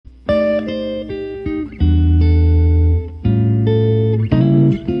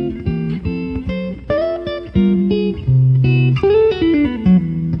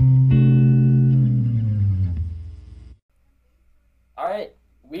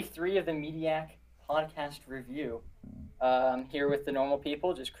day 3 of the Mediac podcast review. I'm here with the normal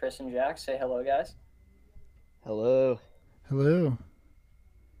people, just Chris and Jack. Say hello, guys. Hello. Hello.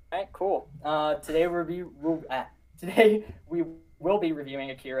 All right, cool. Today we will be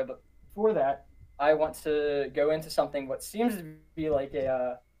reviewing Akira, but before that, I want to go into something what seems to be like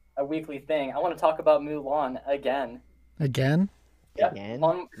a weekly thing. I want to talk about Mulan again. Again? Yep, Again?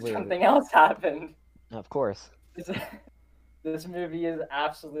 something else happened. Of course. This, this movie is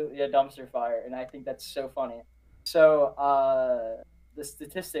absolutely a dumpster fire, and I think that's so funny. So, the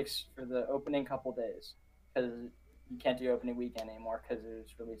statistics for the opening couple days, because you can't do opening weekend anymore because it was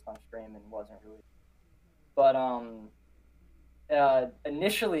released on stream and wasn't released. But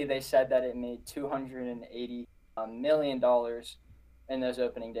initially they said that it made $280 million in those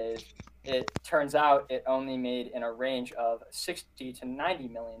opening days. It turns out it only made in a range of $60 to $90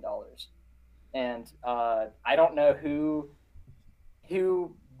 million, and I don't know who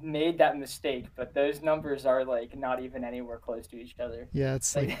made that mistake, but those numbers are like not even anywhere close to each other. Yeah,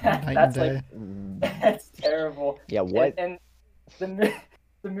 it's Like like night and that's day. like that's terrible. Yeah, what? And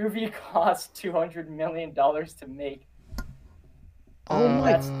the movie cost $200 million to make, Oh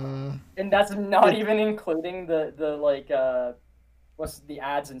my- and that's not even including the like what's the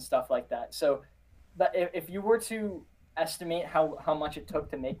ads and stuff like that. So, but if you were to estimate how much it took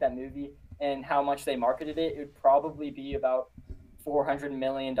to make that movie and how much they marketed it, it would probably be about $400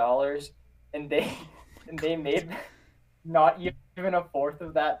 million, and they made not even a fourth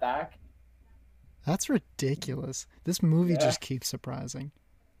of that back. That's ridiculous. This movie Yeah. just keeps surprising.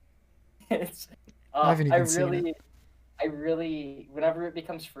 It's I haven't even I seen really, I really, whenever it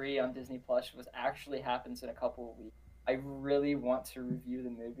becomes free on Disney Plus, which actually happens in a couple of weeks, I really want to review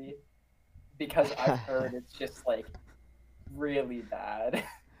the movie because I've heard it's just like really bad.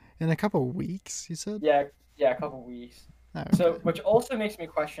 In a couple weeks, you said? yeah, a couple weeks. Oh, So, okay. which also makes me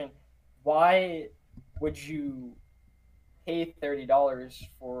question, why would you pay $30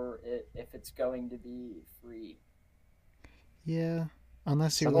 for it if it's going to be free? Yeah.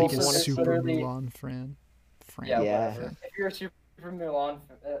 Unless you're Some like a people wanna- super literally- Mulan fan. Yeah, Yeah. whatever. If you're a Super Mulan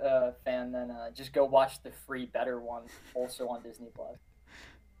fan, then just go watch the free better one, also on Disney Plus.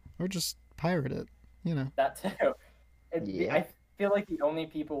 Or just pirate it, you know. That too. Yeah. I feel like the only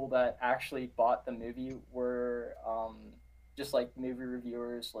people that actually bought the movie were just like movie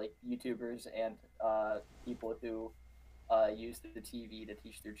reviewers, like YouTubers, and people who use the TV to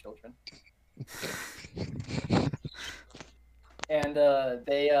teach their children. And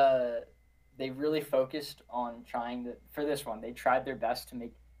they really focused on trying to, for this one, they tried their best to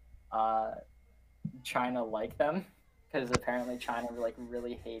make uh, China like them, because apparently China like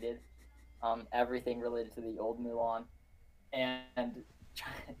really hated everything related to the old Mulan, and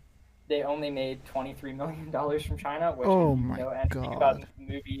they only made $23 million from China, which Oh if you my know anything about God. the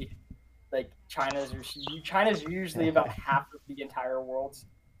movie, like China's usually about half of the entire world's.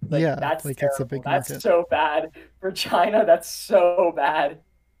 Like, Yeah, that's like terrible. it's a big That's market. so bad for China. That's so bad.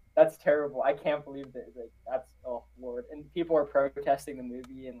 That's terrible. I can't believe that. Like, that's, oh lord. And people are protesting the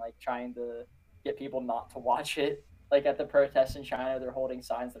movie and like trying to get people not to watch it. Like at the protests in China, they're holding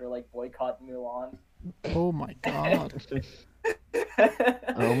signs that are like boycott Mulan. Oh my God.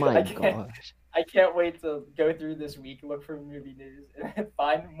 Oh my I can't, gosh. I can't wait to go through this week, look for movie news, and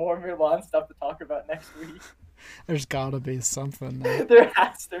find more Mulan stuff to talk about next week. There's gotta be something there. There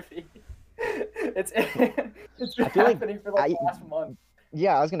has to be. It's been I feel like happening for like I- last month.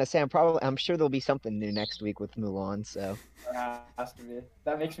 Yeah, I was gonna say I'm sure there'll be something new next week with Mulan. So There has to be.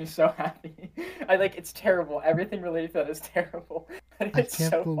 That makes me so happy. It's terrible. Everything related to that is terrible. But I it's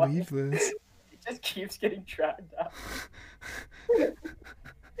can't so believe funny. this. It just keeps getting dragged out.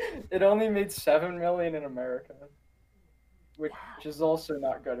 It only made 7 million in America, which is also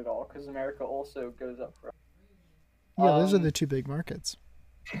not good at all because America also goes up for. Yeah, those are Um, the two big markets.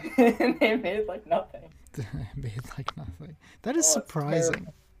 and they made like nothing. Made like nothing. That is Oh, it's surprising.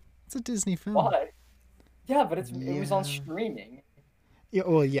 terrible. It's a Disney film. Why? Yeah, but it was on Yeah. streaming. Yeah,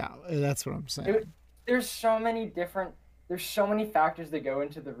 well, yeah, that's what I'm saying. There's so many different. There's so many factors that go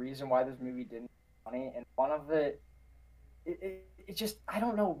into the reason why this movie didn't make money, and one of it just, I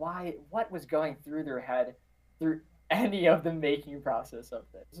don't know what was going through their head through any of the making process of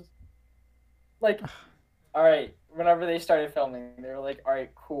this. Like, all right, whenever they started filming, they were like, all right,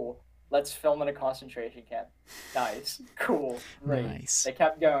 cool, let's film in a concentration camp. Nice, cool, great. Nice. They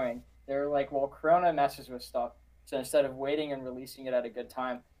kept going. They were like, well, Corona messes with stuff, so instead of waiting and releasing it at a good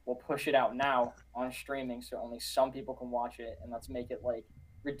time, we'll push it out now on streaming so only some people can watch it, and let's make it like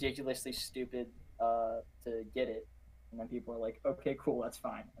ridiculously stupid to get it. And then people are like, okay, cool, that's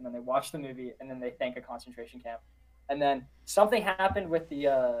fine. And then they watch the movie, and then they thank a concentration camp. And then something happened with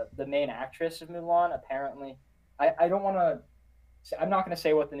the main actress of Mulan. Apparently, I don't want to. I'm not going to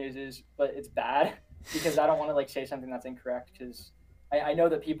say what the news is, but it's bad because I don't want to like say something that's incorrect because I know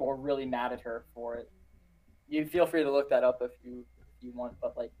that people are really mad at her for it. You feel free to look that up if you want,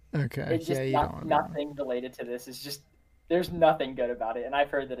 but like Okay. it's just Yeah, you don't want to. nothing related to this. It's just there's nothing good about it, and I've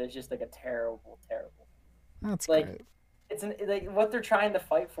heard that it's just like a terrible. That's Like great. it's like what they're trying to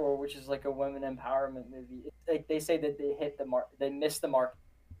fight for, which is like a women empowerment movie. It's like they say that they hit the mark, they miss the mark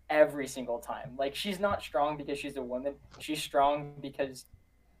every single time. Like she's not strong because she's a woman. She's strong because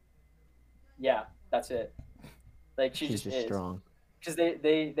yeah, that's it. Like she She's just just is. strong. Because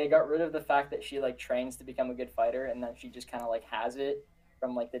they got rid of the fact that she like trains to become a good fighter, and then she just kind of like has it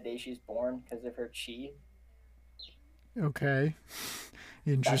from like the day she's born because of her chi. Okay.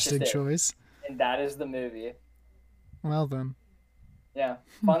 That's Interesting just it, choice. and that is the movie. Well then. Yeah,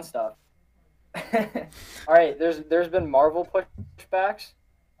 fun stuff. All right, there's been Marvel pushbacks.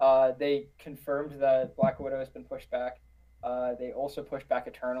 They confirmed that Black Widow has been pushed back. They also pushed back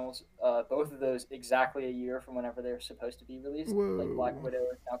Eternals. Both of those exactly a year from whenever they're supposed to be released. Like Black Whoa. Widow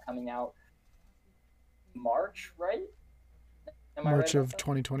is now coming out March, right? Am I March right about of that?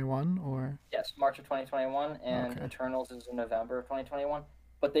 2021 or Yes, March of 2021, and okay. Eternals is in November of 2021.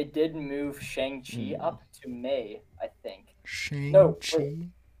 But they did move Shang-Chi Hmm. up to May, I think. No, wait,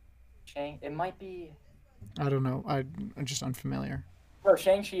 Shang-Chi? it might be. I don't know. I'm just unfamiliar. No,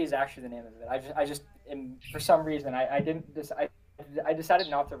 Shang-Chi is actually the name of it. I just for some reason, I didn't, I decided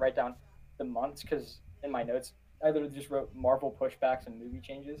not to write down the months because in my notes, I literally just wrote Marvel pushbacks and movie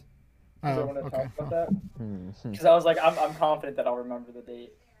changes because I Oh, wanted to okay. talk about that. Hmm. Because I was like, I'm confident that I'll remember the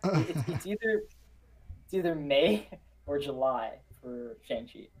date. It's either May or July for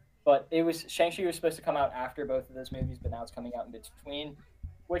Shang-Chi. But Shang-Chi was supposed to come out after both of those movies, but now it's coming out in between,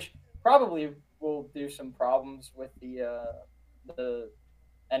 which probably will do some problems with the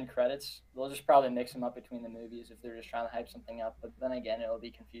end credits. They'll just probably mix them up between the movies if they're just trying to hype something up. But then again, it'll be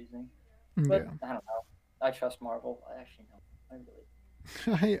confusing. But Yeah. I don't know. I trust Marvel. I actually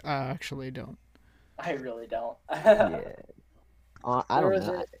don't. I actually don't. I really don't. Yeah. I There don't was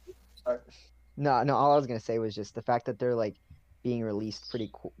know. a sorry. No. All I was gonna say was just the fact that they're like being released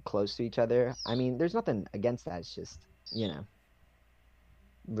pretty close to each other. I mean, there's nothing against that. It's just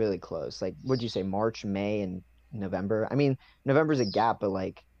really close. Like, would you say March, May, and November? I mean, November's a gap, but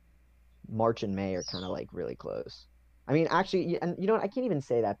like March and May are kind of like really close. I mean, actually, and you know what? I can't even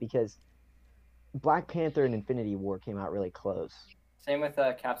say that because Black Panther and Infinity War came out really close. Same with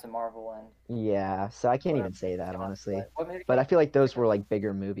Captain Marvel and Yeah, so I can't whatever even say that came out. honestly. What movie But came I out? feel like those were like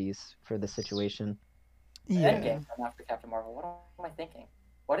bigger movies for the situation. Endgame Yeah. came after Captain Marvel. What am I thinking?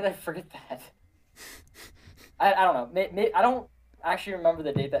 Why did I forget that? I don't know. I don't actually remember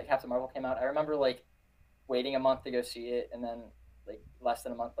the date that Captain Marvel came out. I remember like waiting a month to go see it, and then like less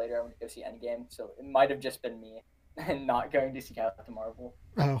than a month later, I went to go see Endgame. So it might have just been me and not going to see Captain Marvel.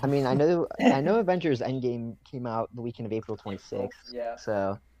 Oh. I mean, I know Avengers Endgame came out the weekend of April 26th. Yeah.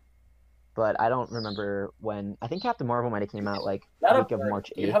 So, but I don't remember when. I think Captain Marvel might have came out like Is that a week of bird?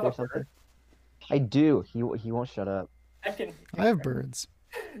 March Do you 8th have or a something. bird? I do. He won't shut up. I can. I have birds.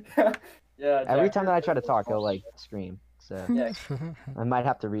 Yeah. Every Jack time that I try to Kirby. talk, he'll like scream. So Yeah. I might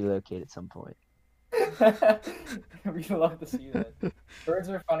have to relocate at some point. We love to see that. Birds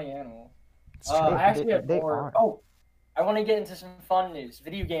are a funny animal. It's true. I actually have They more. are. Oh, I want to get into some fun news,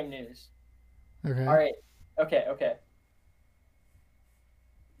 video game news. Okay. All right. Okay.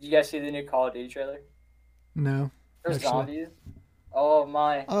 Did you guys see the new Call of Duty trailer? No. There's Actually. zombies. Oh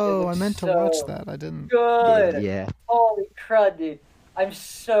my. It Oh, I looks meant to so watch that. I didn't. Good. Yeah. Holy crud, dude. I'm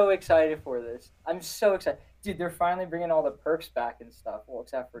so excited for this. I'm so excited. Dude, they're finally bringing all the perks back and stuff. Well,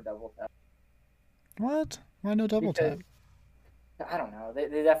 except for double tap. What? Why no double Because- tap? I don't know. They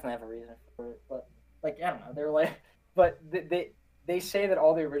definitely have a reason for it, but like I don't know. They're like, but they say that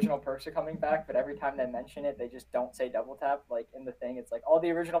all the original perks are coming back, but every time they mention it, they just don't say double tap. Like in the thing, it's like all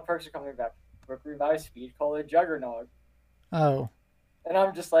the original perks are coming back. Brook Revive, Speed Cola, Juggernog, Oh. and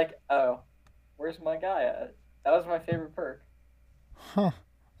I'm just like, oh, where's my guy at? That was my favorite perk. Huh.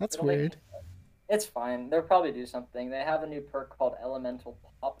 That's It'll make weird. me- It's fine. They'll probably do something. They have a new perk called Elemental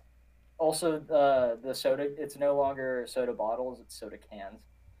Pop. Also, the soda. It's no longer soda bottles. It's soda cans.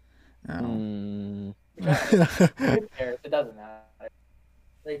 Oh. Mm, Who cares? It doesn't matter.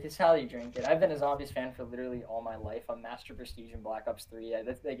 Like it's how you drink it. I've been a Zombies fan for literally all my life. I'm Master Prestige in Black Ops 3.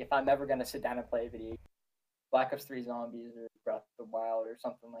 That's like if I'm ever gonna sit down and play a video, Black Ops 3 Zombies or Breath of the Wild or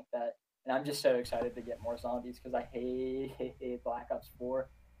something like that. And I'm just so excited to get more zombies because I hate Black Ops 4.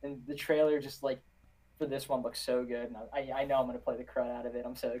 And the trailer just like for this one looks so good. And I know I'm gonna play the crud out of it.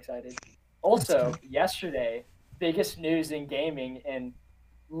 I'm so excited. Also, yesterday biggest news in gaming in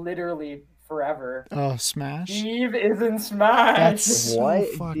literally forever. Oh, Smash. Steve is in Smash. That's so What?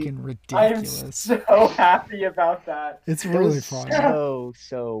 fucking I'm ridiculous. so happy about that. It's It really was fun.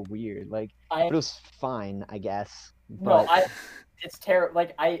 so weird. Like, I but it was fine, I guess. no, But it's terrible.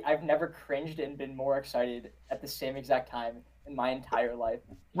 Like I've never cringed and been more excited at the same exact time in my entire life.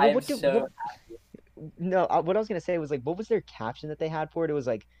 well, I am what do- so what- no, what I was gonna say was like, what was their caption that they had for it? It was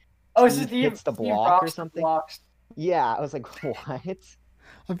like, oh, Steve hits the Steve block or rocks the something. blocks. Yeah, I was like, what?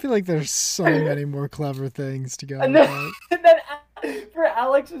 I feel like there's so many more clever things to go And with then, and then for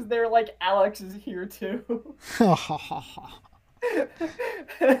Alex's, they're like, Alex is here too. that.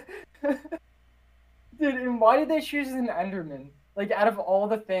 Dude, and why did they choose an Enderman? Like, out of all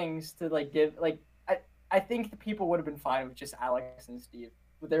the things to like give, like, I think the people would have been fine with just Alex and Steve,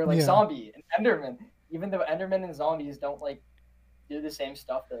 but they were like Yeah. zombie and Enderman, even though Enderman and zombies don't like do the same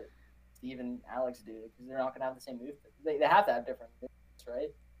stuff that Steve and Alex do, because they're not gonna have the same movement. They have to have different movements, right?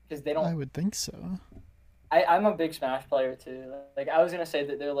 Because they don't. I would think so. I'm a big Smash player too. Like I was gonna say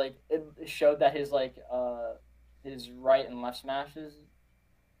that they're like it showed that his like his right and left smashes,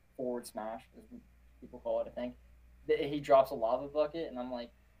 forward smash as people call it, I think. That he drops a lava bucket, and I'm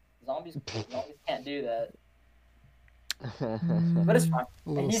like, zombies can't do that. But it's fine. A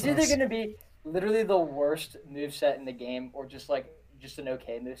little He's either sus. gonna be literally the worst moveset in the game, or just an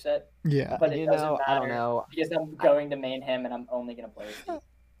okay moveset. Yeah. But it You doesn't know, I don't matter know. because I'm going to main him, and I'm only gonna play Steve.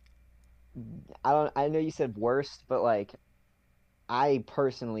 I know you said worst, but like, I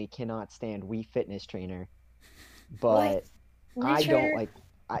personally cannot stand Wii Fitness Trainer, but I don't like.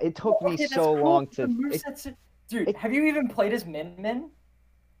 It took me Okay, that's so cool, long but the to. moveset's- Dude, it- have you even played as Min Min?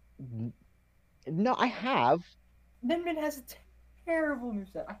 No, I have, Min Min has a terrible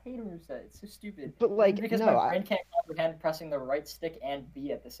moveset. I hate a moveset. It's so stupid. but like, because no, my brain can't comprehend pressing the right stick and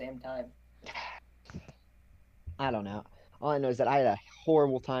B at the same time. I don't know. All I know is that I had a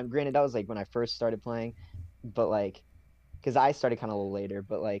horrible time. Granted, that was like when I first started playing, but like, because I started kind of a little later.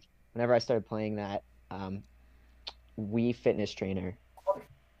 But like, whenever I started playing that, Wii Fitness Trainer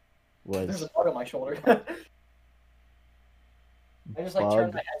There's was a bug on my shoulder. I just like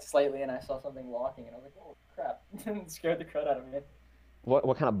turned bug. my head slightly and I saw something walking and I was like, oh crap. It scared the crud out of me. What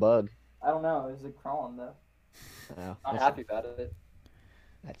kind of bug? I don't know. It was like crawling though. Oh, Not that's- happy about it.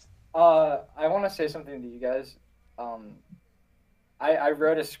 That's I want to say something to you guys. I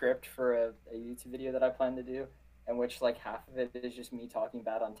wrote a script for a YouTube video that I plan to do, in which like half of it is just me talking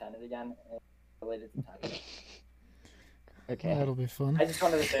bad on Tenet again, and related to Tenet. okay. That'll be fun. I just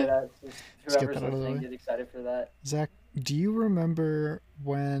wanted to say that. Just get whoever's that out of the listening, way. get excited for that. Zach, do you remember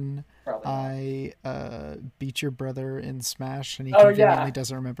when Probably not. I beat your brother in Smash and he Oh, conveniently yeah.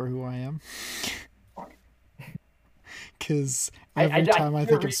 doesn't remember who I am? Because I every time I hear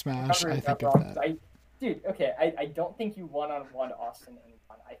think you of Smash, remember I think wrong, of that. Dude, okay, I don't think you one-on-one Austin and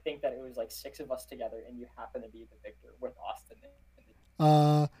one. I think that it was like 6 of us together, and you happen to be the victor with Austin.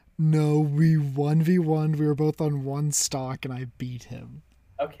 No, we 1v1. We were both on one stock and I beat him.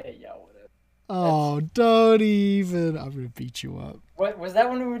 Okay, yeah, whatever. Oh, don't even. I'm going to beat you up. What was that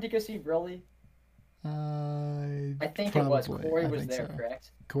when we went to go see Broly? I I think it was. probably- Corey I was think there, so.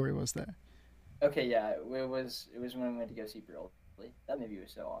 correct? Corey was there. Okay, yeah, it was when we went to go see Broly. That movie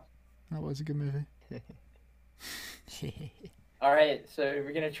was so awesome. That was a good movie. All right, so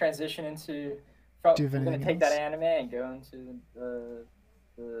we're gonna transition into. Do you have we're gonna anything take that else? anime and go into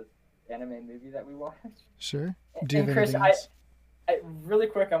the anime movie that we watched. Sure. Do you And have Chris, anything else? really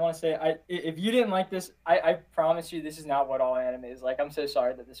quick, I want to say, if you didn't like this, I promise you, this is not what all anime is like. I'm so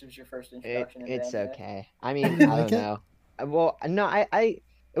sorry that this was your first introduction. into It's anime. okay. I mean, didn't I like don't it? know. Well, no,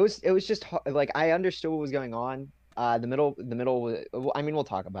 it was just like I understood what was going on. The middle was. Well, I mean, we'll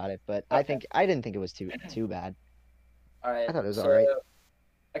talk about it, but Okay. I didn't think it was too bad. All right. I thought it was so, alright.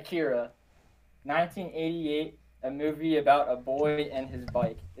 Akira, 1988, a movie about a boy and his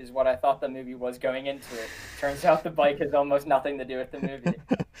bike, is what I thought the movie was going into it. Turns out the bike has almost nothing to do with the movie.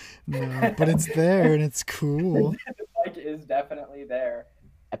 No, but it's there and it's cool. The bike is definitely there.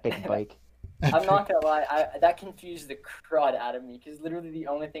 Epic bike. I'm not gonna lie, that confused the crud out of me because literally the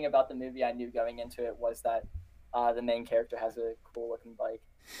only thing about the movie I knew going into it was that the main character has a cool looking bike.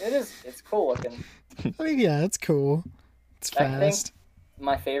 It's cool looking. I mean, yeah, it's cool. It's I think- fast.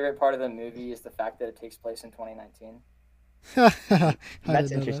 My favorite part of the movie is the fact that it takes place in 2019. That's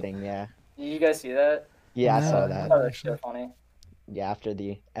That's interesting. Yeah. Did you guys see that? Yeah, I saw No. that. Oh, that's so funny. Yeah, after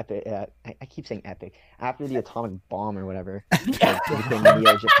the epic, I keep saying epic. After the atomic bomb or whatever, The like became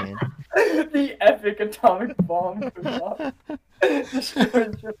Neo Japan. the epic atomic bomb goes off.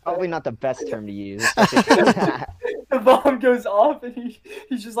 Destroys Probably Japan. not the best term to use, especially for that. The bomb goes off and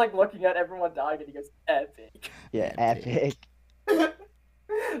he's just like looking at everyone dying and he goes, epic. Yeah, Epic. epic.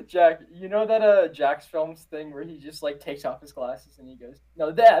 Jack, you know that Jack's Films thing where he just like takes off his glasses and he goes,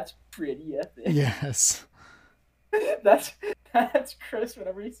 "No, that's pretty epic." Yes. that's that's Chris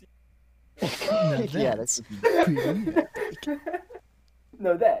whenever he sees. Now Yeah, that's that's pretty epic.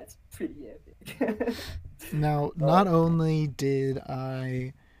 No, that's pretty epic. Now, not only did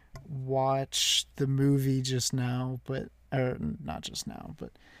I watch the movie just now, but or not just now,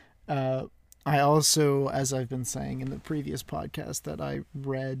 but I also, as I've been saying in the previous podcast, that I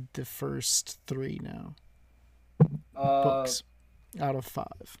read the first 3 now books out of 5.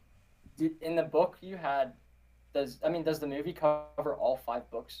 In the book you had, does the movie cover all 5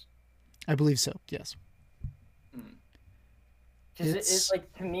 books? I believe so. Yes. Because It's it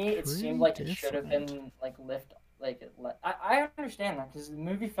like to me it seemed like it should have been like I understand that because the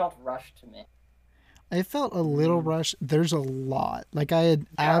movie felt rushed to me. I felt a little rushed. There's a lot. Like I had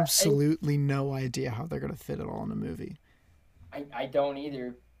absolutely no idea how they're gonna fit it all in a movie. I don't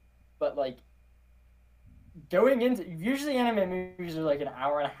either, but like going into usually anime movies are like an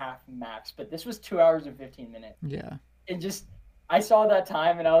hour and a half max, but this was 2 hours and 15 minutes. Yeah. It just I saw that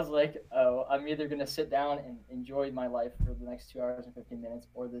time and I was like, oh, I'm either gonna sit down and enjoy my life for the next 2 hours and 15 minutes,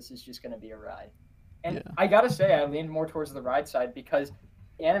 or this is just gonna be a ride. And Yeah. I gotta say, I leaned more towards the ride side because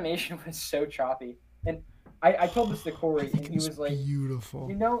animation was so choppy. And I told this to Corey, and he was like, beautiful.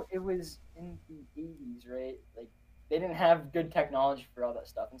 you know, it was in the 80s, right? Like, they didn't have good technology for all that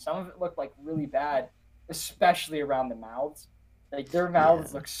stuff. And some of it looked like really bad, especially around the mouths. Like, their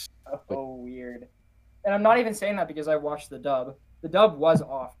mouths look so weird. And I'm not even saying that because I watched the dub. The dub was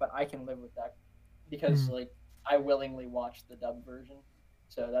off, but I can live with that because, like, I willingly watched the dub version.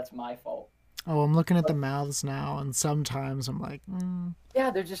 So that's my fault. Oh, I'm looking at the mouths now, and sometimes I'm like,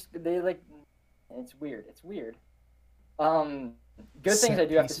 Yeah, it's weird. It's weird. Good things I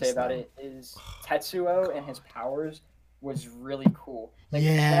do have to say about it is Tetsuo and his powers was really cool. Like,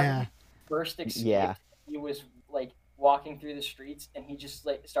 yeah. First escaped, Yeah. he was like walking through the streets and he just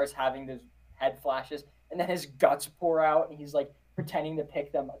like starts having those head flashes and then his guts pour out and he's like pretending to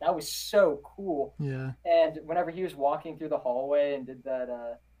pick them up. That was so cool. Yeah. And whenever he was walking through the hallway and did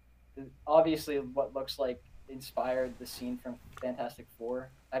that, obviously what looks like inspired the scene from Fantastic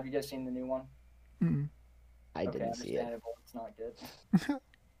Four. Have you guys seen the new one? I didn't see it. It's not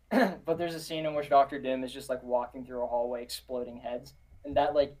good. But there's a scene in which Dr. Dim is just like walking through a hallway exploding heads. And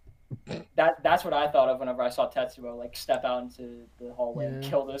that like that's what I thought of whenever I saw Tetsuo like step out into the hallway and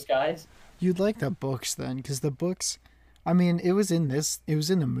kill those guys. You'd like the books then, because the books, I mean, it was in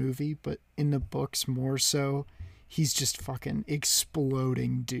the movie, but in the books more so, he's just fucking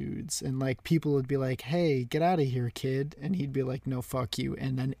exploding dudes. And like people would be like, hey, get out of here, kid. And he'd be like, no, fuck you.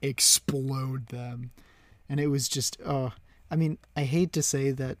 And then explode them. And it was just, I mean, I hate to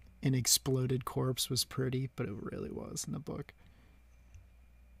say that an exploded corpse was pretty, but it really was in the book.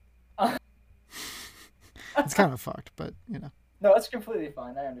 It's kind of fucked, but you know. No, it's completely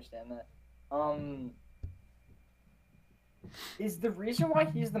fine. I understand that. Is the reason why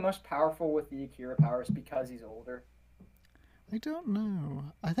he's the most powerful with the Akira powers because he's older? I don't know.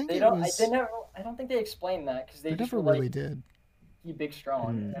 I think I don't think they explained that because they just never really did. He big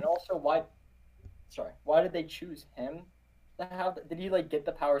strong, and also why did they choose him to have? Did he like get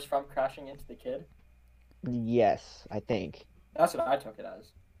the powers from crashing into the kid? Yes, I think. That's what I took it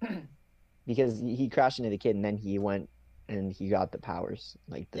as. Because he crashed into the kid and then he went and he got the powers.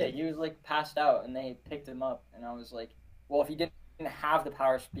 Yeah, he was like passed out and they picked him up, and I was like, well, if he didn't have the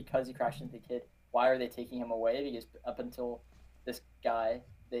powers because he crashed into the kid, why are they taking him away? Because up until this guy,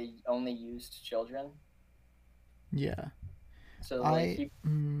 they only used children. Yeah. So like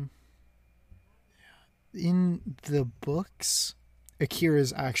in the books,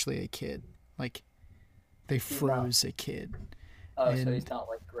 Akira's actually a kid. Like they froze a kid. Oh, so he's not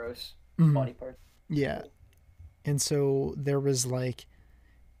like gross body parts. Yeah. And so there was like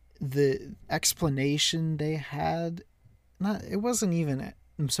the explanation they had, it wasn't even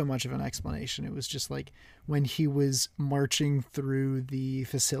so much of an explanation. It was just like when he was marching through the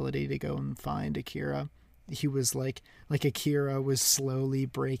facility to go and find Akira, he was like Akira was slowly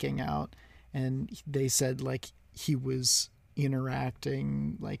breaking out, and they said like he was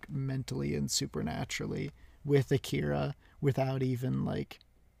interacting like mentally and supernaturally with Akira without even like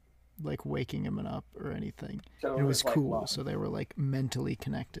waking him up or anything. So it was cool. Like, so they were like mentally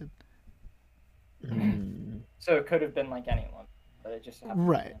connected. So it could have been like anyone. but it just happened.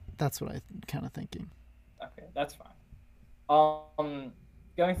 Right. That's what I kind of thinking. Okay, that's fine.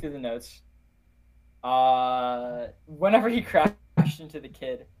 Going through the notes, whenever he crashed into the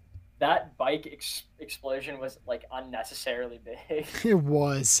kid, that bike explosion was like unnecessarily big. It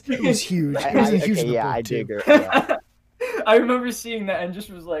was huge. It was huge in the book, I too. do agree. Yeah. I remember seeing that and just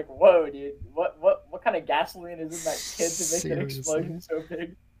was like, "Whoa, dude! What kind of gasoline is in that kid to make that explosion so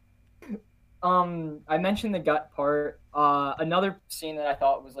big?" I mentioned the gut part. Another scene that I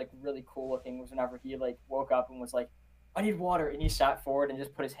thought was like really cool looking was whenever he like woke up and was like, "I need water," and he sat forward and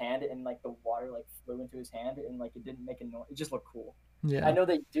just put his hand and like the water like flew into his hand and like it didn't make a noise. It just looked cool. Yeah. I know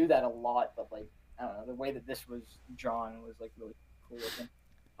they do that a lot, but like I don't know, the way that this was drawn was like really cool looking.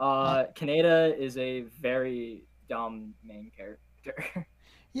 Kaneda is a very dumb main character.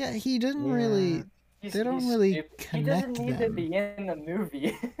 Yeah, he didn't really. They don't really stupid. connect He doesn't need them. to be in the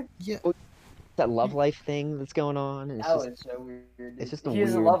movie. Yeah. That love life thing that's going on. And it's That just, was so weird. it's just a he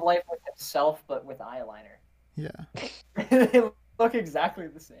has a weird- love life with himself, but with eyeliner. Yeah. They look exactly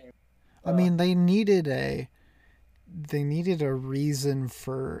the same. I mean, they needed a reason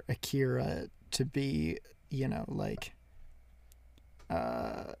for Akira to be, you know, like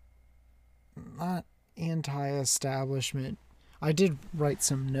not anti-establishment. I did write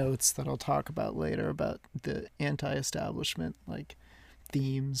some notes that I'll talk about later about the anti-establishment like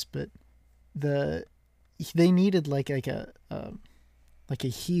themes, but they needed like a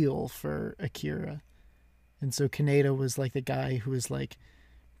heel for Akira. And so Kaneda was like the guy who was like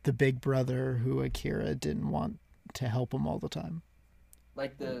the big brother who Akira didn't want to help him all the time.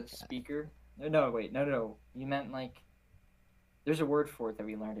 Like the speaker? No, wait, no. You meant like there's a word for it that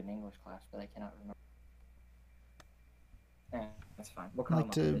we learned in English class, but I cannot remember. Yeah, that's fine. We'll come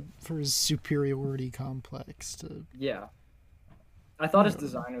up with it. For his superiority complex to. Yeah. I thought his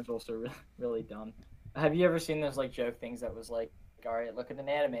design was also really, really dumb. Have you ever seen those like joke things that was like, all right, look at an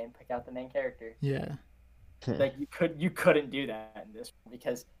anime and pick out the main character? Yeah. Like you couldn't do that in this one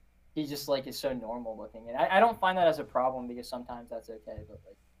because he just like is so normal looking, and I don't find that as a problem because sometimes that's okay, but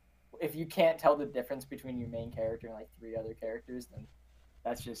like if you can't tell the difference between your main character and like three other characters, then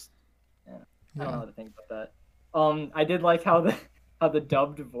that's just I don't know how to think about that. I did like how the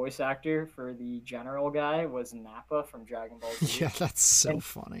dubbed voice actor for the general guy was Nappa from Dragon Ball Z. Yeah, that's so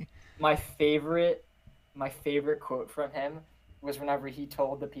funny. My favorite quote from him was whenever he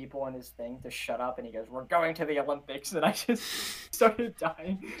told the people in his thing to shut up and he goes, "We're going to the Olympics," and I just started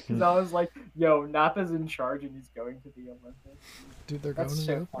dying because I was like, yo, Nappa's in charge and he's going to the Olympics. Dude, they're That's going to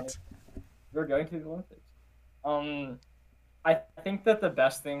so the Olympics. funny. They're going to the Olympics. I think that the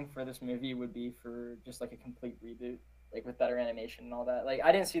best thing for this movie would be for just like a complete reboot, like with better animation and all that. Like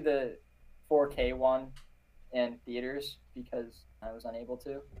I didn't see the 4K one in theaters because I was unable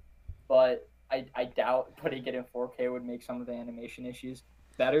to, but I doubt putting it in 4K would make some of the animation issues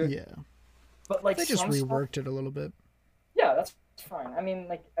better. Yeah. But like They just some reworked stuff, it a little bit. yeah, that's fine. I mean,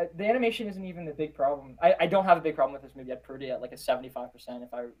 like the animation isn't even the big problem. I don't have a big problem with this movie. I'd put it at like a 75%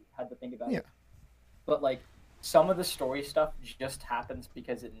 if I had to think about it. But like some of the story stuff just happens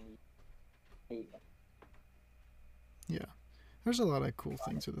because it needs. Yeah. There's a lot of cool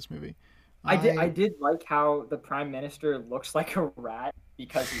things with this movie. I did like how the prime minister looks like a rat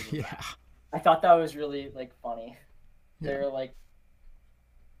because he's a rat. Yeah. I thought that was really like funny. Yeah. They're like,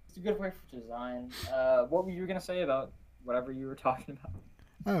 it's a good way for design. What were you gonna say about whatever you were talking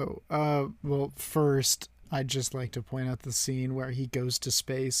about? Well, first, I'd just like to point out the scene where he goes to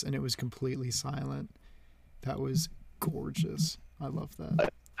space and it was completely silent. That was gorgeous. I love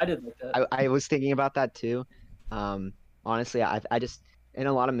that. I did like that. I was thinking about that too. Honestly, I just in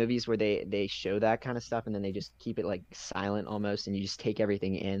a lot of movies where they show that kind of stuff and then they just keep it like silent almost and you just take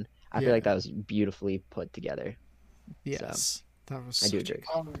everything in. I feel like that was beautifully put together. Yes. That was I do such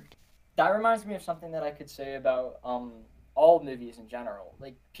a agree. That reminds me of something that I could say about all movies in general.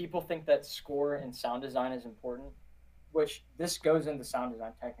 Like people think that score and sound design is important, which this goes into sound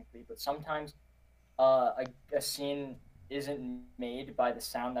design technically, but sometimes a scene isn't made by the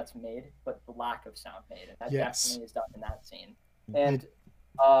sound that's made, but the lack of sound made, and that definitely is done in that scene. And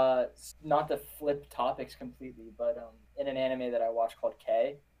not to flip topics completely, but in an anime that I watched called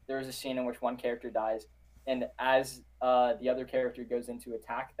K, there was a scene in which one character dies, and as the other character goes in to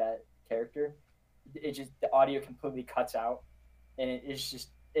attack that character, it just the audio completely cuts out, and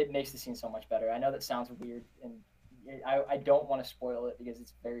it makes the scene so much better. I know that sounds weird, and I don't want to spoil it because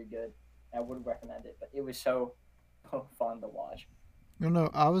it's very good. I would recommend it, but it was so fun to watch. No,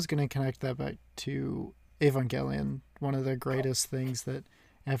 I was going to connect that back to Evangelion. One of the greatest things that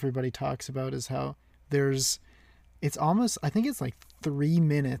everybody talks about is how there's it's almost, I think it's like 3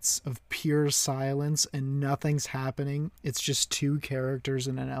 minutes of pure silence and nothing's happening. It's just two characters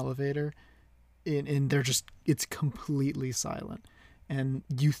in an elevator, and they're just, it's completely silent. And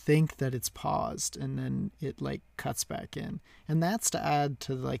you think that it's paused, and then it like cuts back in. And that's to add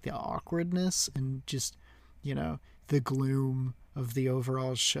to like the awkwardness and just, you know, the gloom of the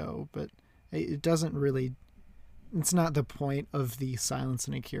overall show. But it doesn't really, it's not the point of the silence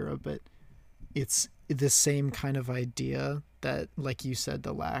in Akira, but it's the same kind of idea that, like you said,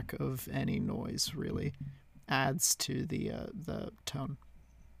 the lack of any noise really adds to the tone.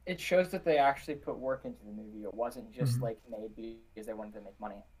 It shows that they actually put work into the movie. It wasn't just Mhm. like made because they wanted to make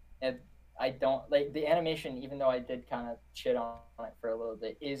money. And I don't like the animation, even though I did kind of shit on it for a little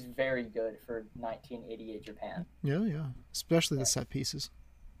bit, is very good for 1988 Japan. Yeah, yeah. Especially the Yeah. set pieces.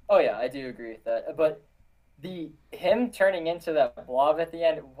 Oh yeah, I do agree with that. But the him turning into that blob at the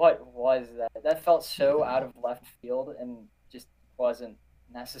end, what was that? That felt so out of left field and just wasn't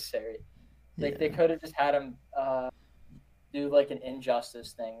necessary. Like they Yeah. could have just had him do like an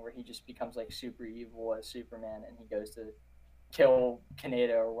injustice thing where he just becomes like super evil as Superman and he goes to kill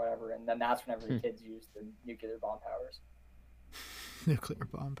Kaneda or whatever, and then that's whenever the kids use the nuclear bomb powers. Nuclear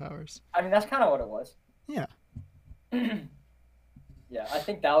bomb powers. I mean, that's kind of what it was. Yeah. Yeah, I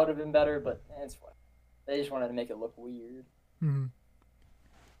think that would have been better, but it's what they just wanted to make it look weird. Hmm.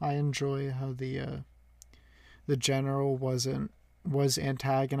 I enjoy how the general was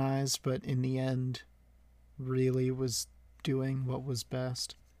antagonized, but in the end, really was doing what was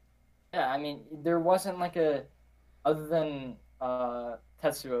best. Yeah, I mean, there wasn't like a other than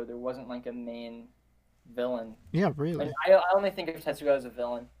Tetsuo, there wasn't like a main villain. Yeah, really. And I only think of Tetsuo as a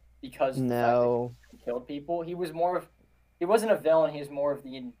villain because of the fact that No, he killed people. He was more of he wasn't a villain. He was more of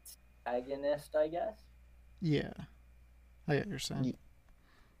the antagonist, I guess. Yeah. I get what you're saying.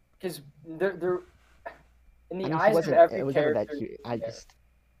 Because they're in the I mean, eyes of it every was never that character. cute. I just,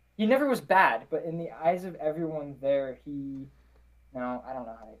 He never was bad, but in the eyes of everyone there, he no, I don't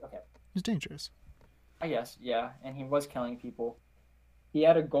know how. Okay, It's dangerous. I guess yeah, and he was killing people. He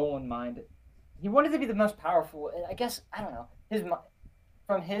had a goal in mind. He wanted to be the most powerful. And I guess I don't know.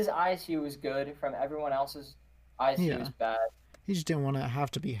 From his eyes, he was good. From everyone else's eyes, he Yeah. was bad. He just didn't want to have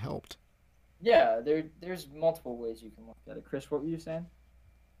to be helped. Yeah, there's multiple ways you can look at it. Chris, what were you saying?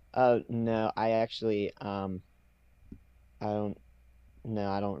 no, I actually, I don't, no,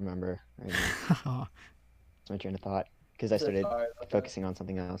 I don't remember right now. It's my train of thought because I started Sorry about that. focusing on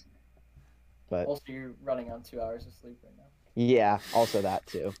something else. But Also, you're running on 2 hours of sleep right now. yeah, also that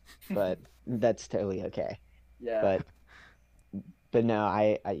too. But that's totally okay. Yeah. But no,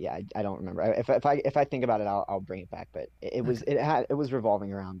 I don't remember. If I think about it, I'll bring it back. But it was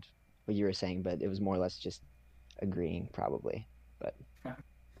revolving around what you were saying, but it was more or less just agreeing probably. But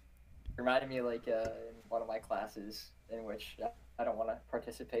Reminded me like in one of my classes in which I don't want to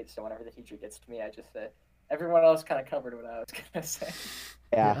participate, so whenever the teacher gets to me, I just say, everyone else kind of covered what I was gonna say.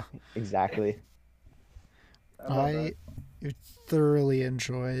 yeah, exactly. love I thoroughly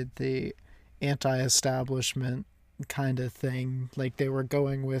enjoyed the anti-establishment kind of thing. Like they were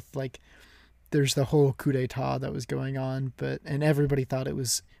going with like there's the whole coup d'etat that was going on, but and everybody thought it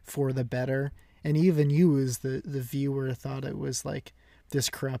was for the better. And even you as the viewer thought it was like this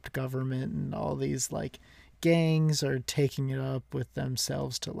corrupt government and all these like gangs are taking it up with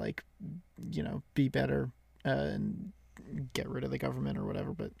themselves to like, you know, be better and get rid of the government or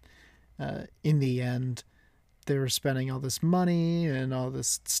whatever. But in the end, they were spending all this money and all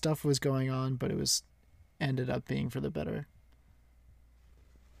this stuff was going on, but it was ended up being for the better.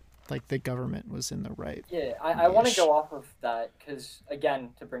 Like the government was in the right. Yeah, I want to Ish. go off of that because again,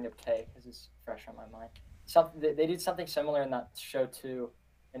 to bring up K because it's fresh on my mind. Something they did something similar in that show too,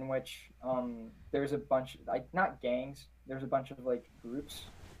 in which there's a bunch like not gangs. There's a bunch of like groups,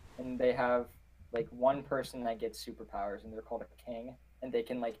 and they have like one person that gets superpowers, and they're called a king, and they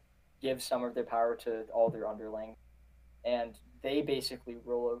can like give some of their power to all their underlings, and they basically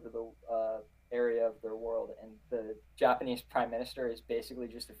rule over the area of their world. And the Japanese prime minister is basically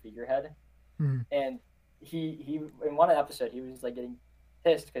just a figurehead. Mhm. And he in one episode he was like getting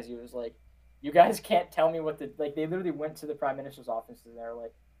pissed because he was like, "You guys can't tell me what the like." They literally went to the prime minister's office and they're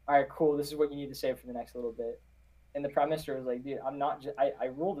like, "All right, cool. This is what you need to say for the next little bit." And the prime minister was like, "Dude, I'm not. I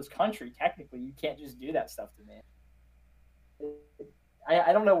rule this country. Technically, you can't just do that stuff to me."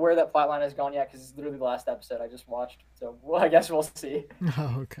 I don't know where that plot line has gone yet because it's literally the last episode I just watched. So well, I guess we'll see.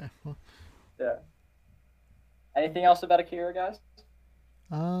 Oh, okay. Well, Yeah. Anything else about Akira, guys?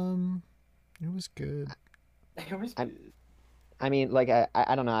 it was good. It was I'm- good. I mean, like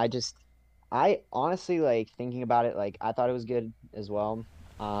I don't know. I honestly like thinking about it. Like I thought it was good as well.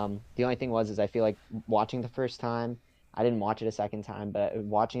 The only thing is I feel like watching the first time, I didn't watch it a second time, but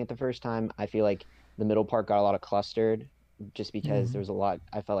watching it the first time, I feel like the middle part got a lot of clustered, just because there Mhm. was a lot.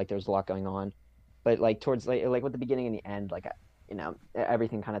 I felt like there was a lot going on, but like towards like with the beginning and the end, like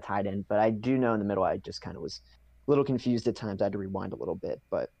everything kind of tied in. But I do know in the middle, I just kind of was a little confused at times. I had to rewind a little bit,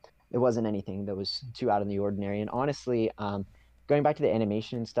 but it wasn't anything that was too out of the ordinary. And honestly, going back to the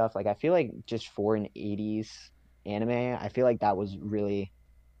animation and stuff, like I feel like just for an '80s anime, I feel like that was really,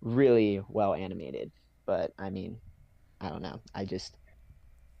 really well animated. But I mean, I don't know. I just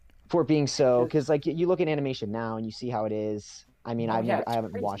for it being so, because like you look at animation now and you see how it is. I mean, Oh yeah, I it's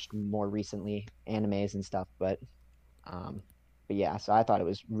haven't crazy. watched more recently animes and stuff, um, but yeah. So I thought it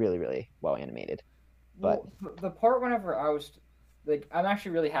was really, really well animated. But Well, the part whenever I was like, I'm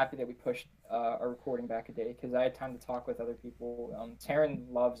actually really happy that we pushed our recording back a day because I had time to talk with other people. Taryn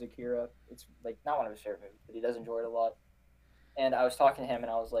loves Akira. It's like not one of his favorite movies, but he does enjoy it a lot. And I was talking to him,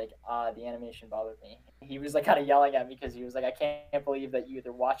 and I was like, the animation bothered me. He was like kind of yelling at me because he was like, I can't believe that you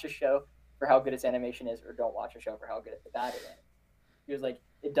either watch a show for how good its animation is or don't watch a show for how good bad it is. He was like,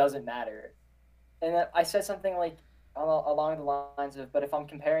 it doesn't matter. And I said something like along the lines of, but if I'm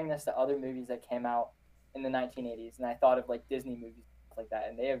comparing this to other movies that came out in the 1980s, and I thought of like Disney movies stuff like that,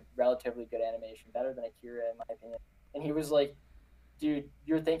 and they have relatively good animation, better than Akira in my opinion. And he was like, dude,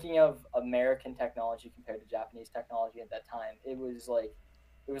 you're thinking of American technology compared to Japanese technology at that time. It was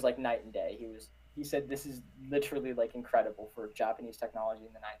like night and day. He said this is literally like incredible for Japanese technology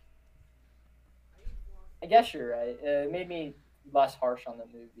in the 90s. I guess you're right. It made me less harsh on the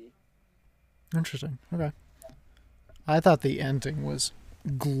movie. Interesting. Okay. I thought the ending was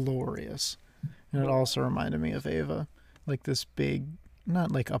glorious. And it also reminded me of Ava. Like this big,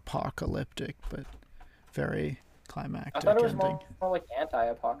 not like apocalyptic, but very I thought climactic it was ending. more like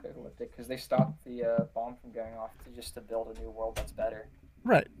anti-apocalyptic because they stopped the bomb from going off to build a new world that's better.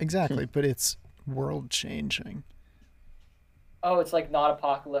 Right, exactly. But it's world changing. Oh, it's like not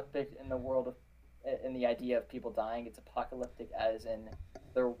apocalyptic in the world of in the idea of people dying. It's apocalyptic as in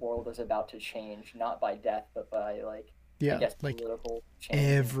their world is about to change, not by death, but by like I Yeah, guess like political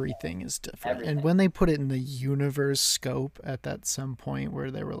change and everything is different. And everything. when they put it in the universe scope at that some point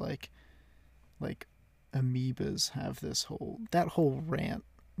where they were like amoebas have this whole that whole rant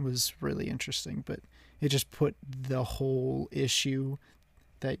was really interesting, but it just put the whole issue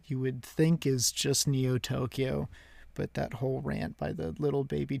that you would think is just Neo Tokyo, but that whole rant by the little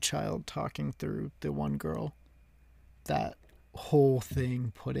baby child talking through the one girl, that whole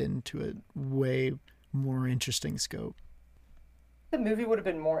thing put into a way more interesting scope. The movie would have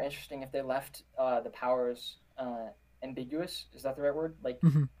been more interesting if they left the powers ambiguous. Is that the right word? Like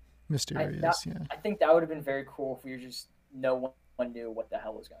Mm-hmm. I that Mysterious, yeah. I think that would have been very cool if we were just no one knew what the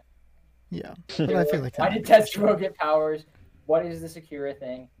hell was going. Yeah. They But I were feel like, like that why might did be too Tetsuo slow. get powers? What is this Akira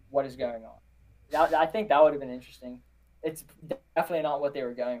thing? What is going on? I think that would have been interesting. It's definitely not what they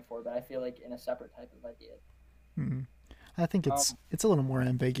were going for, but I feel like in a separate type of idea. Mm-hmm. I think Um, it's a little more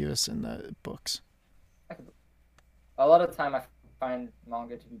ambiguous in the books. I could, a lot of the time I find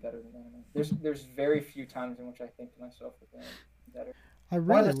manga to be better than anime. There's very few times in which I think to myself that anime is better. I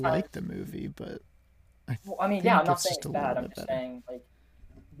One of really the times, like the movie, but I well, I mean, yeah, I'm think not it's saying just it's a bad. little I'm bit just better. saying like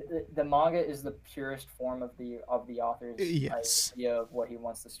the manga is the purest form of the author's Yes, idea of what he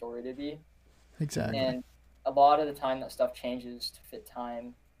wants the story to be, exactly. and a lot of the time that stuff changes to fit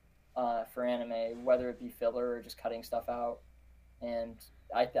time for anime, whether it be filler or just cutting stuff out. And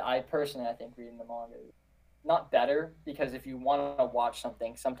I personally I think reading the manga is not better because if you want to watch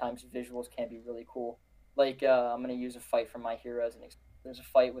something, sometimes visuals can be really cool. Like I'm gonna use a fight from My Hero as an example. There's a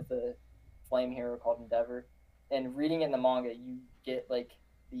fight with a flame hero called Endeavor, and reading it in the manga, you get like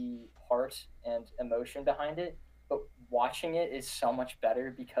the heart and emotion behind it. But watching it is so much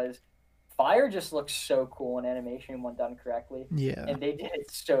better because fire just looks so cool in animation when done correctly, Yeah. and they did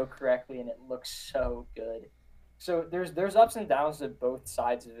it so correctly, and it looks so good. So there's ups and downs to both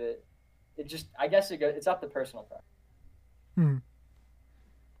sides of it. It just I guess it's up to personal preference. Hmm.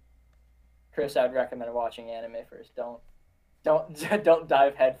 Chris, I'd recommend watching anime first. Don't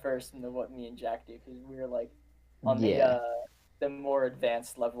dive headfirst into what me and Jack do because we're like on yeah, the more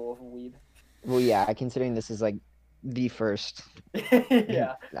advanced level of weeb. well, yeah. Considering this is like the first,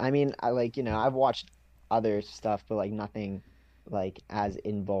 Yeah. I mean, I like I've watched other stuff, but like nothing like as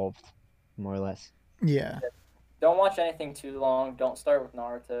involved, more or less. Yeah. Don't watch anything too long. Don't start with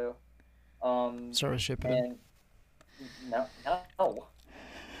Naruto. Start with Shippuden. And no.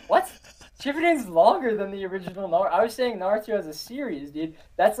 What? Shippuden's longer than the original Naruto. I was saying Naruto as a series, dude.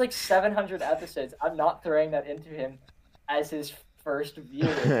 That's like 700 episodes. I'm not throwing that into him as his first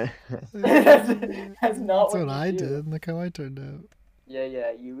viewing. that's, that's not That's what what you I do. did. Look how I turned out.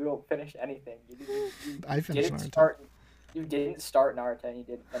 Yeah. You don't finish anything. I finished didn't Naruto. start. You didn't start Naruto, and you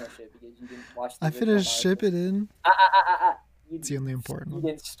didn't finish it because you didn't watch the I original finished Naruto. Shippuden. You, It's the only important you one.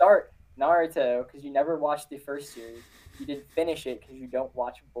 didn't start Naruto because you never watched the first series. You didn't finish it because you don't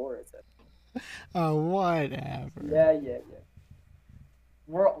watch Boruto. Oh, whatever. Yeah.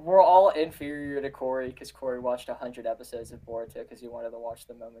 We're all inferior to Corey because Corey watched 100 episodes of Boruto because he wanted to watch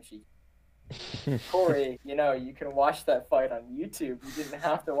the Momoshiki. Corey, you can watch that fight on YouTube. You didn't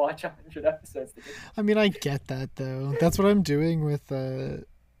have to watch 100 episodes to get. I mean, I get that though. That's what I'm doing with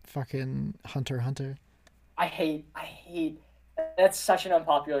fucking Hunter x Hunter. I hate. That's such an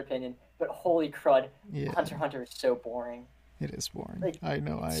unpopular opinion, but holy crud, Yeah, Hunter x Hunter is so boring. it is boring. Like, I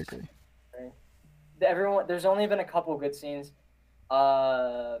know, I agree. There's only been a couple good scenes.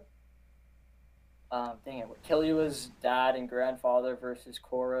 Dang it, Killua's dad and grandfather versus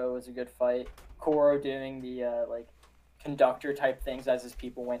Koro was a good fight. Koro doing the conductor type things as his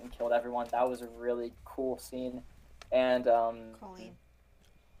people went and killed everyone. That was a really cool scene. And Colleen.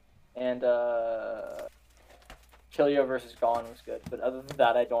 Killua versus Gon was good. But other than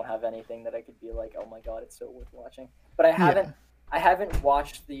that, I don't have anything that I could be like, oh my god, it's so worth watching. But I haven't. Yeah. I haven't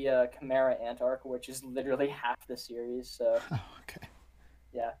watched the Chimera Ant arc, which is literally half the series. So Oh, okay.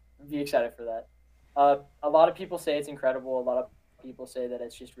 yeah, be excited for that. A lot of people say it's incredible. A lot of people say that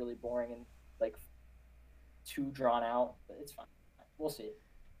it's just really boring and like too drawn out. But it's fine. We'll see.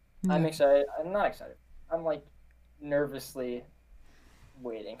 I'm Yeah. excited. I'm not excited. I'm like nervously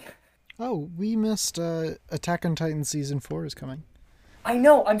waiting. Oh, we missed Attack on Titan season 4 is coming. I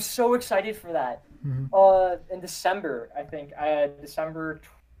know. I'm so excited for that. Mhm. In December, I think. December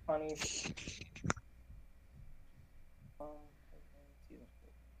 20.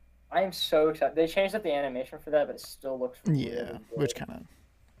 I am so excited. They changed up the animation for that, but it still looks really Yeah, good. which kind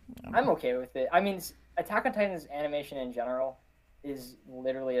of. I'm okay with it. I mean, Attack on Titan's animation in general is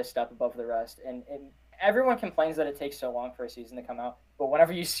literally a step above the rest, and everyone complains that it takes so long for a season to come out. But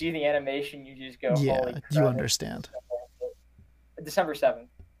whenever you see the animation, you just go, Yeah, "Holy crap!" you understand. December 7th.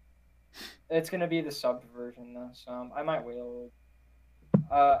 It's gonna be the subbed version though, so I might wait a little.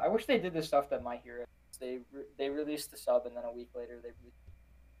 I wish they did the stuff that My Hero. They released the sub and then a week later they released,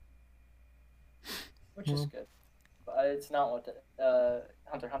 which is Well. good. But it's not what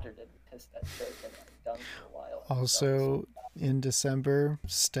Hunter x Hunter did because that show's been done for a while. Also, in December,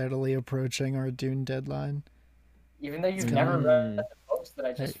 steadily approaching our Dune deadline. Even though you've It's never coming. read the books that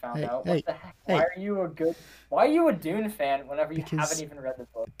I just Hey, found hey, out, hey, what the heck? hey. Why are you a Dune fan whenever you Because- haven't even read the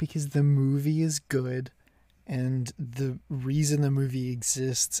book? Because the movie is good, and the reason the movie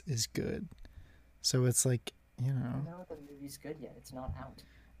exists is good. So it's like, I know the movie's good yet. It's not out.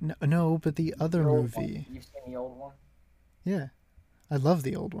 no, but the other The old movie, one. You've seen the old one? yeah, I love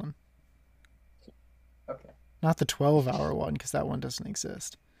the old one, Okay. not the 12-hour one because that one doesn't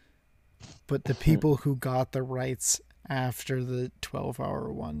exist. But the people who got the rights after the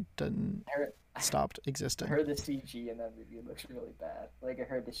 12-hour one didn't stopped I existing. heard the CG in that movie looks really bad. Like I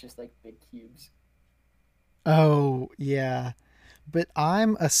heard it's just like big cubes. Oh yeah, but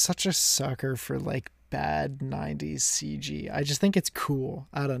I'm such a sucker for like bad 90s CG. I just think it's cool.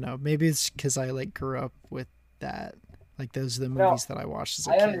 I don't know. Maybe it's because I like grew up with that. Like those are the No, movies that I watched as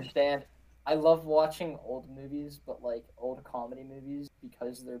a I kid. understand. I love watching old movies, but like old comedy movies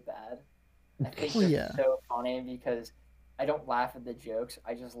because they're bad. I think Well, they're yeah. so funny because I don't laugh at the jokes.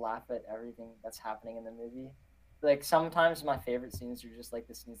 I just laugh at everything that's happening in the movie. Like sometimes my favorite scenes are just like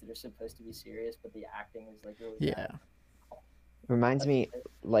the scenes that are supposed to be serious, but the acting is like really Yeah. bad. Reminds me,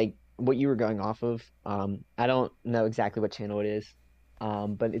 like what you were going off of. I don't know exactly what channel it is,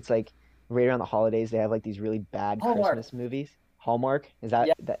 but it's like right around the holidays they have like these really bad Hallmark. Christmas movies. Hallmark, is that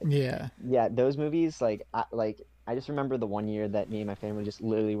Yeah. that? Yeah. Yeah, those movies. I just remember the one year that me and my family just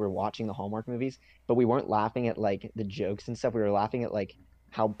literally were watching the Hallmark movies, but we weren't laughing at like the jokes and stuff. We were laughing at like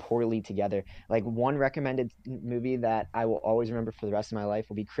how poorly together. Like one recommended movie that I will always remember for the rest of my life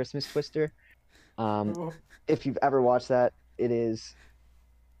will be Christmas Twister. If you've ever watched that, it is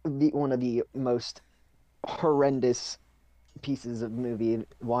one of the most horrendous pieces of movie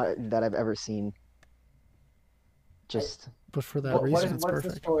that I've ever seen. Just But for that What reason, is it's what's the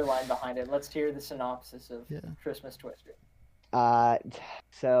perfect. storyline behind it? Let's hear the synopsis of Yeah. Christmas Twister.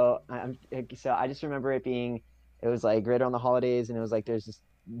 so I just remember it being, it was like right around the holidays, and it was like there's this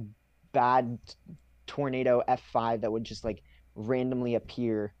bad tornado F5 that would just like randomly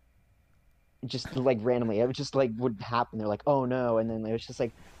appear, just like randomly. It was just like would happen. They're like, oh no, and then it was just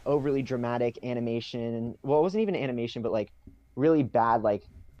like overly dramatic animation. Well, it wasn't even animation, but like really bad like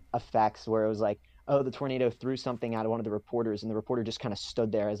effects where it was like, oh, the tornado threw something at one of the reporters, and the reporter just kind of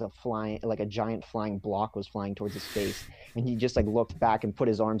stood there as a giant flying block was flying towards his face, and he just like looked back and put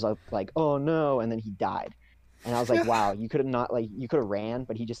his arms up like, oh no, and then he died. And I was like, wow, you could have not like you could have ran,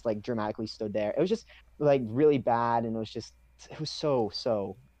 but he just like dramatically stood there. It was just like really bad, and it was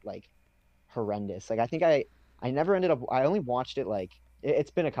so like horrendous. Like I never ended up. I only watched it like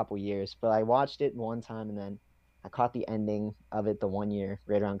it's been a couple years, but I watched it one time, and then I caught the ending of it the one year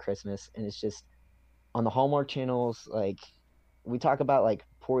right around Christmas, and it's just on the Hallmark channels. Like we talk about like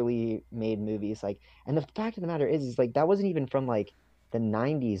poorly made movies, like, and the fact of the matter is like that wasn't even from like the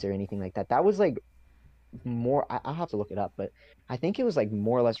 '90s or anything like that. That was like more. I'll have to look it up, but I think it was like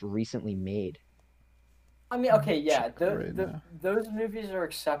more or less recently made. I mean, okay, yeah, Check right now. those movies are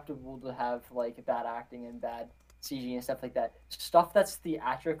acceptable to have like bad acting and bad CG and stuff like that. Stuff that's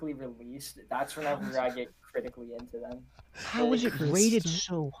theatrically released, that's whenever I get critically into them. How was it rated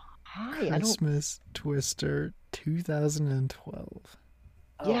so high? I don't. Christmas Twister 2012.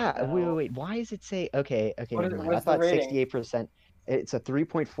 Yeah, Oh, no. wait. Why does it say? Okay, What never is- mind. I what's the thought rating? 68%. It's a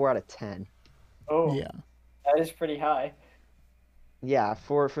 3.4 out of 10. Oh, Yeah. that is pretty high. Yeah,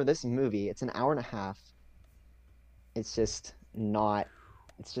 for this movie, it's an hour and a half. It's just not.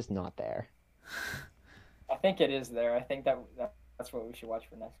 It's just not there. I think it is there. I think that's what we should watch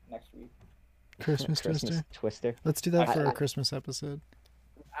for next week. Christmas Twister. Twister. Let's do that for I- our Christmas episode.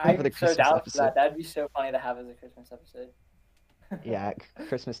 I'm For the so Christmas down for episode. that. That'd be so funny to have as a Christmas episode. Yeah,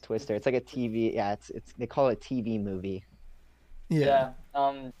 Christmas Twister. It's like a TV. Yeah, it's they call it a TV movie. Yeah.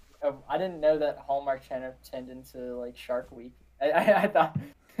 I didn't know that Hallmark Channel turned into like Shark Week. I thought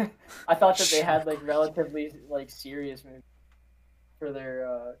I thought that they had like relatively like serious movies for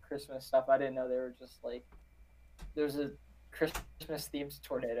their Christmas stuff. I didn't know they were just like there's a Christmas themed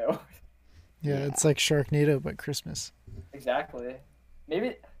tornado. Yeah, it's like Sharknado but Christmas. Exactly.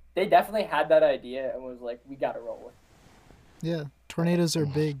 Maybe they definitely had that idea and was like, we gotta roll with it. Yeah, tornadoes are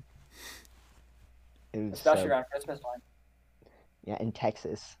big. It was Especially so- around Christmas time yeah, in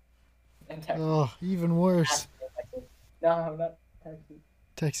Texas. in Texas. Oh, even worse. No, not Texas.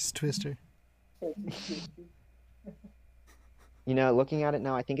 Texas Twister. You know, looking at it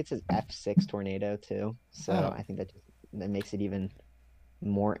now, I think it says F6 tornado too. So Oh. I think that makes it even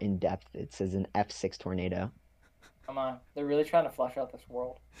more in depth. It says an F6 tornado. Come on, they're really trying to flush out this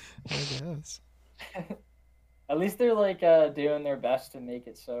world. I guess. At least they're like doing their best to make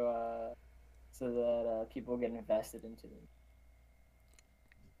it so that people get invested into it.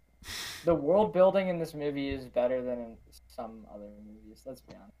 The world building in this movie is better than in some other movies. Let's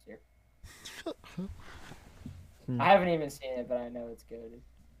be honest here. I haven't even seen it, but I know it's good.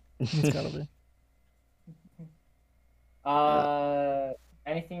 It's gotta be.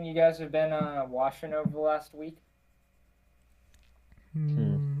 Anything you guys have been watching over the last week?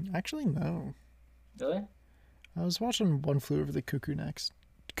 Actually, no. Really? I was watching One Flew Over the Cuckoo next.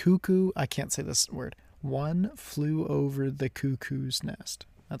 Cuckoo, I can't say this word. One Flew Over the Cuckoo's Nest.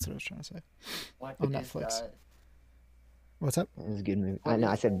 That's what I was trying to say. What On is Netflix. that? What's up? It was a good movie. What No,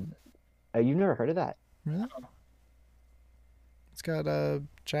 is I said, you've never heard of that? Really? It's got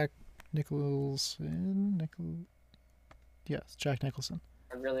Jack Nicholson. Yes, Jack Nicholson.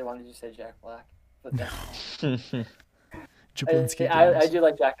 I really wanted you to say Jack Black, but no. Jablinski. I Games. do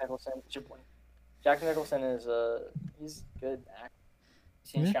like Jack Nicholson. Jack Nicholson is he's good actor.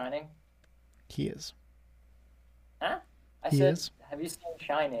 You seen Yeah. Shining? He is. Huh? I He said, is? have you seen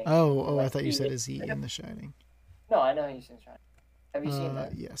Shining? Oh, I Like, thought you said, he- is he in The Shining? No, I know he's in Shining. Have you seen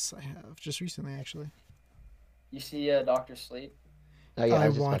that? Yes, I have. Just recently, actually. You see Doctor Sleep? Oh yeah, I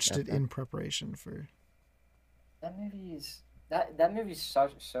was just about watched to it ask in preparation for. That movie's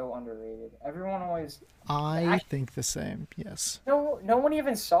so underrated. Everyone always I think the same. Yes. no one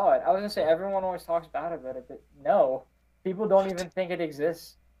even saw it. I was gonna say everyone always talks bad about it, but no, people don't even think it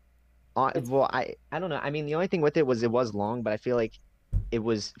exists. Well, I don't know. I mean, the only thing with it was long, but I feel like it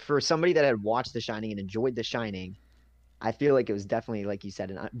was for somebody that had watched The Shining and enjoyed The Shining. I feel like it was definitely, like you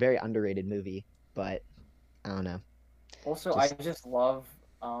said, a very underrated movie. But I don't know. Also, Just- I just love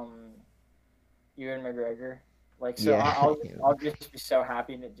Ewan McGregor. Like, so Yeah. I'll just be so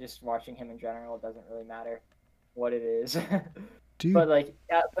happy that just watching him in general. It doesn't really matter what it is. Dude, But like,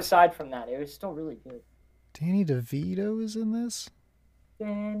 aside from that, it was still really good. Danny DeVito is in this?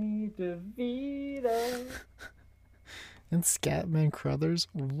 Danny DeVito. And Scatman Crothers?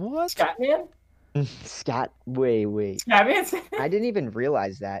 What? Scatman? Scott, wait. Scatman? I didn't even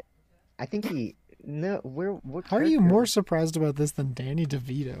realize that. I think what How are you character? more surprised about this than Danny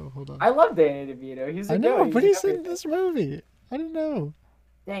DeVito? Hold on. I love Danny DeVito. He's a I know, goat. but a he's goat. in this movie. I didn't know.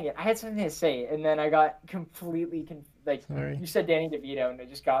 Dang it! I had something to say, and then I got completely like Sorry. you said Danny DeVito, and it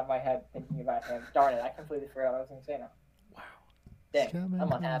just got in my head thinking about him. Darn it! I completely forgot what I was going to say now. Wow. Dang, Scatman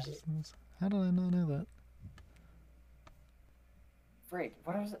I'm unhappy. Consciousness. How did I not know that? Freak!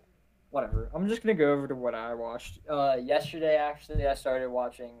 What was it? Whatever. I'm just gonna go over to what I watched. Yesterday, actually, I started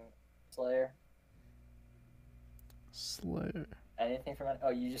watching Slayer. Slayer. Anything from it? Oh,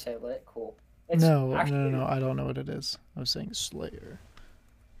 you just say lit. Cool. No, actually, no. I don't know what it is. I was saying Slayer.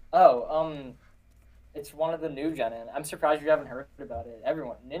 Oh, it's one of the new gen. I'm surprised you haven't heard about it.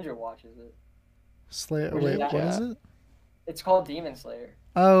 Everyone, Ninja watches it. Slayer. Where's Wait, it at? what is it? It's called Demon Slayer.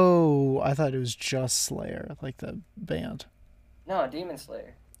 Oh, I thought it was just Slayer, like the band. No, Demon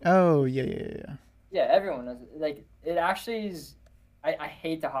Slayer. Oh, yeah. Yeah, everyone knows it. Like, it actually is. I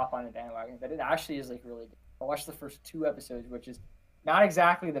hate to hop on the bandwagon, but it actually is like really good. I watched the first 2 episodes, which is not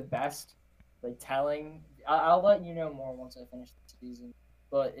exactly the best, like telling. I'll let you know more once I finish the season,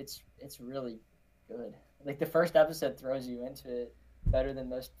 but it's really good. Like the first episode throws you into it better than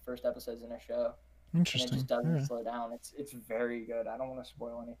most first episodes in a show, and it Interesting. just doesn't Alright. slow down. It's very good. I don't want to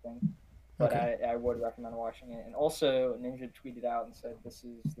spoil anything, but Okay. I would recommend watching it. And also, Ninja tweeted out and said this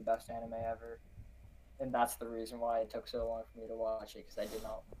is the best anime ever. And that's the reason why it took so long for me to watch it, because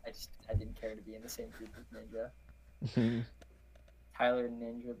I didn't care to be in the same group as Ninja. Tyler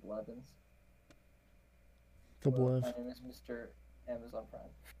Ninja Blevins. The Hello, Blev. my name is Mr. Amazon Prime.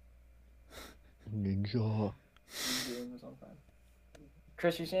 Ninja. Ninja Amazon Prime.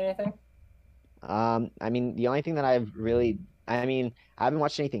 Chris, you see anything? I mean, the only thing that I haven't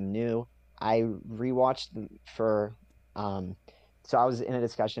watched anything new. I rewatched for, so I was in a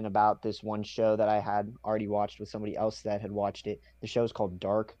discussion about this one show that I had already watched with somebody else that had watched it. The show is called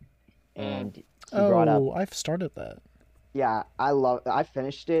Dark, and he brought up, I've started that. yeah, I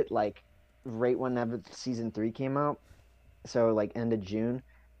finished it like right whenever season 3 came out, so like end of June.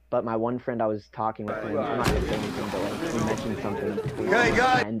 But my one friend I was talking with him, I'm not gonna say anything, but like he mentioned something towards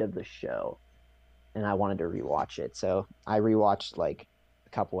the end of the show, and I wanted to rewatch it. So I rewatched like a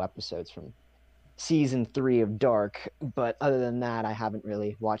couple episodes from season 3 of Dark. But other than that, I haven't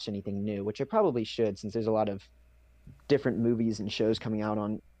really watched anything new, which I probably should, since there's a lot of different movies and shows coming out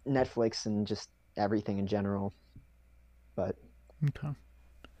on Netflix and just everything in general. But Okay.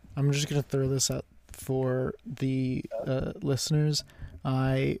 I'm just gonna throw this out for the listeners.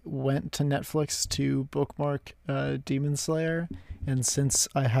 I went to Netflix to bookmark Demon Slayer, and since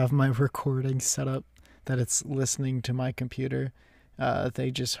I have my recording set up that it's listening to my computer,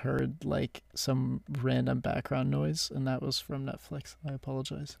 they just heard like some random background noise, and that was from Netflix. I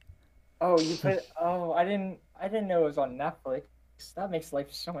apologize. Oh, you put. Oh, I didn't know it was on Netflix. That makes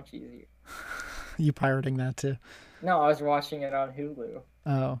life so much easier. You pirating that too? No, I was watching it on Hulu,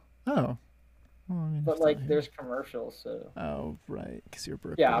 Oh. Well, I mean, but it's like not here. there's commercials, so Oh, right, because you're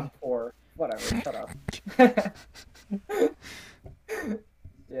broke. yeah, boy. I'm poor. Whatever. Shut up.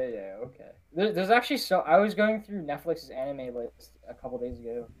 Yeah, okay. There's actually I was going through Netflix's anime list a couple days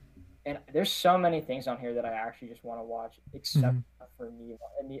ago, and there's so many things on here that I actually just want to watch, except for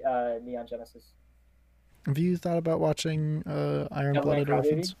Neon Genesis. Have you thought about watching Iron Devil May Blooded Cry, baby?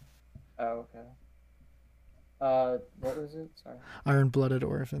 Orphans? Oh, okay. What was it? Sorry. Iron Blooded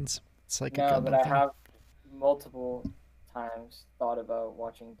Orphans. It's like a No, but Gundam I thing. have multiple times thought about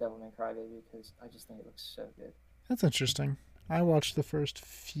watching Devil May Cry, baby, because I just think it looks so good. That's interesting. I watched the first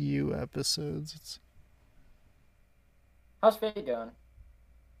few episodes. It's How's Fate going?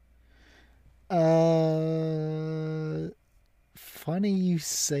 funny you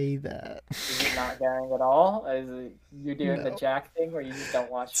say that. Is it not going at all? Is it you doing the No. Jack thing where you just don't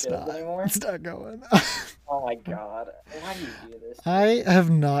watch It's shows not. anymore? It's not going. Oh my god. Why do you do this? I have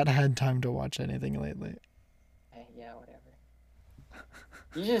not had time to watch anything lately. Hey, yeah, whatever.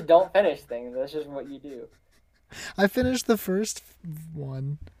 You just don't finish things. That's just what you do. I finished the first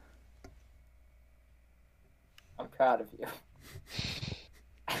one. I'm proud of you.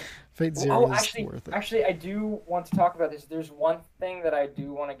 Fate Zero Oh, is worth it. actually, I do want to talk about this. There's one thing that I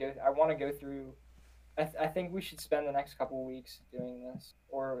do want to go. I want to go through. I think we should spend the next couple of weeks doing this,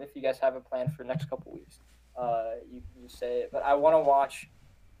 or if you guys have a plan for the next couple of weeks, you can just say it. But I want to watch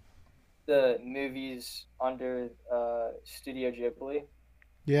the movies under Studio Ghibli.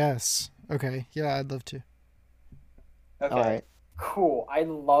 Yes. Okay. Yeah, I'd love to. Okay, all right, cool. I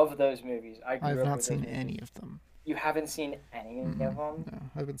love those movies. I grew I've up not with seen those any movies. of them. You haven't seen any of them? No,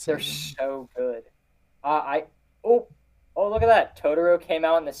 I haven't seen They're them. so good. Oh look at that! Totoro came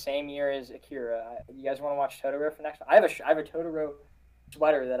out in the same year as Akira. You guys want to watch Totoro for next? I have a Totoro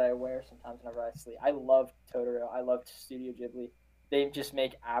sweater that I wear sometimes whenever I sleep. I love Totoro. I love Studio Ghibli. They just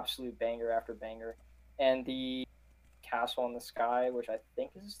make absolute banger after banger, and the Castle in the Sky, which I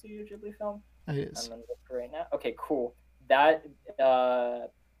think is a Studio Ghibli film. It is. I'm gonna look for it right now. Okay, cool. That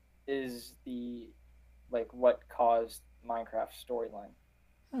is the like what caused Minecraft's storyline.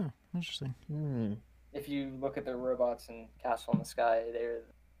 Oh, interesting. Hmm. If you look at the robots in Castle in the Sky, they're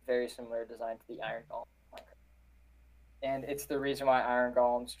very similar design to the Iron Golem in Minecraft. And it's the reason why Iron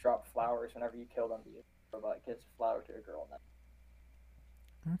Golems drop flowers whenever you kill them. The robot gives a flower to a girl.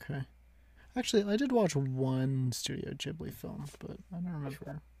 Okay. Actually, I did watch one Studio Ghibli film, but I don't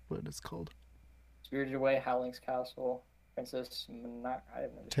remember what it's called. Spirited Away, Howling's Castle, Princess Mononoke.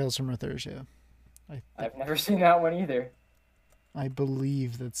 I've never Tales from Earthsea. I've never seen that one either. I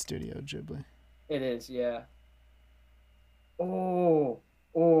believe that's Studio Ghibli. It is, yeah. Oh,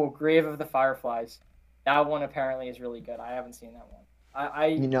 Grave of the Fireflies. That one apparently is really good. I haven't seen that one.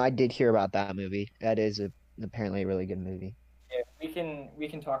 I did hear about that movie. That is apparently a really good movie. Yeah, we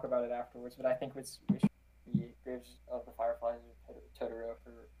can talk about it afterwards. But I think we should be Graves of the Fireflies or Totoro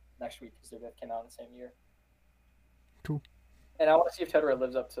for next week because they both came out in the same year. Cool. And I want to see if Totoro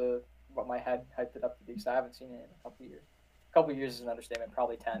lives up to what my head hyped it up to be because I haven't seen it in a couple of years. A couple of years is an understatement,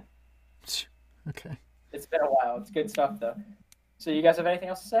 probably 10. Okay. It's been a while. It's good stuff though. So you guys have anything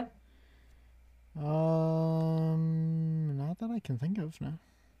else to say? Not that I can think of, no.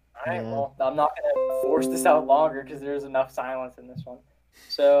 All right. Yeah. Well, I'm not gonna force this out longer because there's enough silence in this one.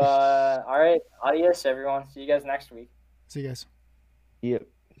 So, all right. Adios, everyone. See you guys next week. See you guys. Yep.